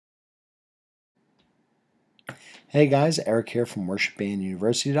Hey guys, Eric here from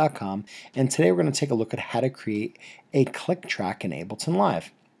worshipbanduniversity.com, and today we're going to take a look at how to create a click track in Ableton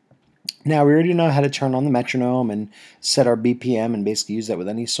Live. Now, we already know how to turn on the metronome and set our BPM and basically use that with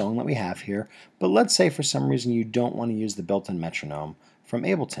any song that we have here, but let's say for some reason you don't want to use the built-in metronome from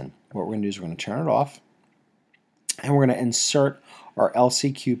Ableton. What we're going to do is we're going to turn it off, and we're going to insert our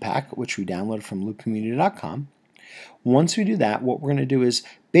LCQ pack, which we downloaded from loopcommunity.com. Once we do that, what we're going to do is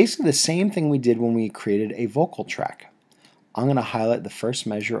basically the same thing we did when we created a vocal track. I'm going to highlight the first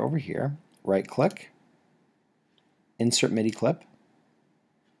measure over here, right click, insert MIDI clip.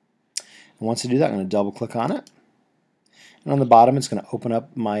 And once I do that, I'm going to double click on it. And on the bottom, it's going to open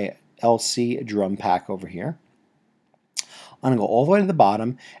up my LC drum pack over here. I'm going to go all the way to the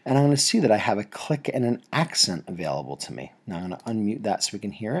bottom, and I'm going to see that I have a click and an accent available to me. Now I'm going to unmute that so we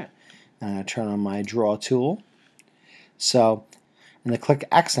can hear it. And I'm going to turn on my draw tool. And the click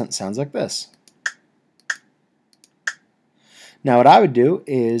accent sounds like this. Now what I would do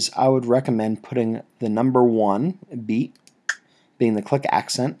is I would recommend putting the number 1 beat being the click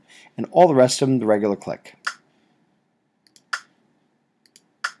accent and all the rest of them the regular click.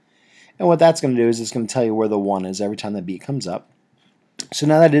 And what that's going to do is it's going to tell you where the 1 is every time the beat comes up. So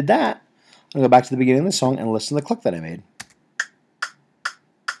now that I did that, I'm going to go back to the beginning of the song and listen to the click that I made.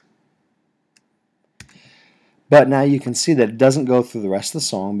 But now you can see that it doesn't go through the rest of the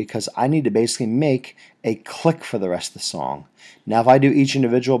song because I need to basically make a click for the rest of the song. Now if I do each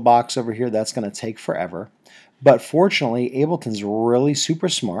individual box over here, that's going to take forever. But fortunately, Ableton's really super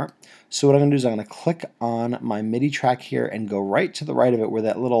smart. So what I'm going to do is I'm going to click on my MIDI track here and go right to the right of it where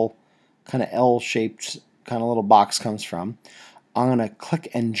that little kind of L-shaped kind of little box comes from. I'm going to click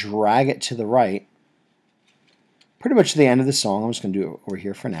and drag it to the right, pretty much to the end of the song. I'm just going to do it over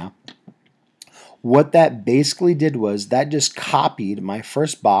here for now. What that basically did was that just copied my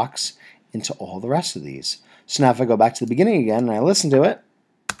first box into all the rest of these. So now if I go back to the beginning again and I listen to it,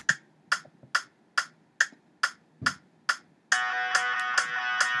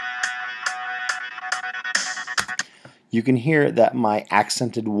 you can hear that my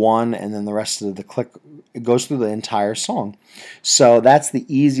accented 1 and then the rest of the click, it goes through the entire song. So that's the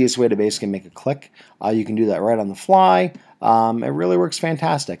easiest way to basically make a click. You can do that right on the fly. It really works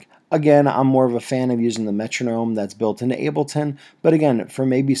fantastic. Again, I'm more of a fan of using the metronome that's built into Ableton, but again, for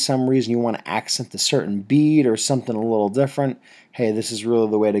maybe some reason you want to accent a certain beat or something a little different, hey, this is really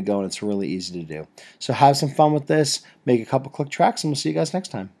the way to go and it's really easy to do. So have some fun with this, make a couple click tracks, and we'll see you guys next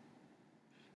time.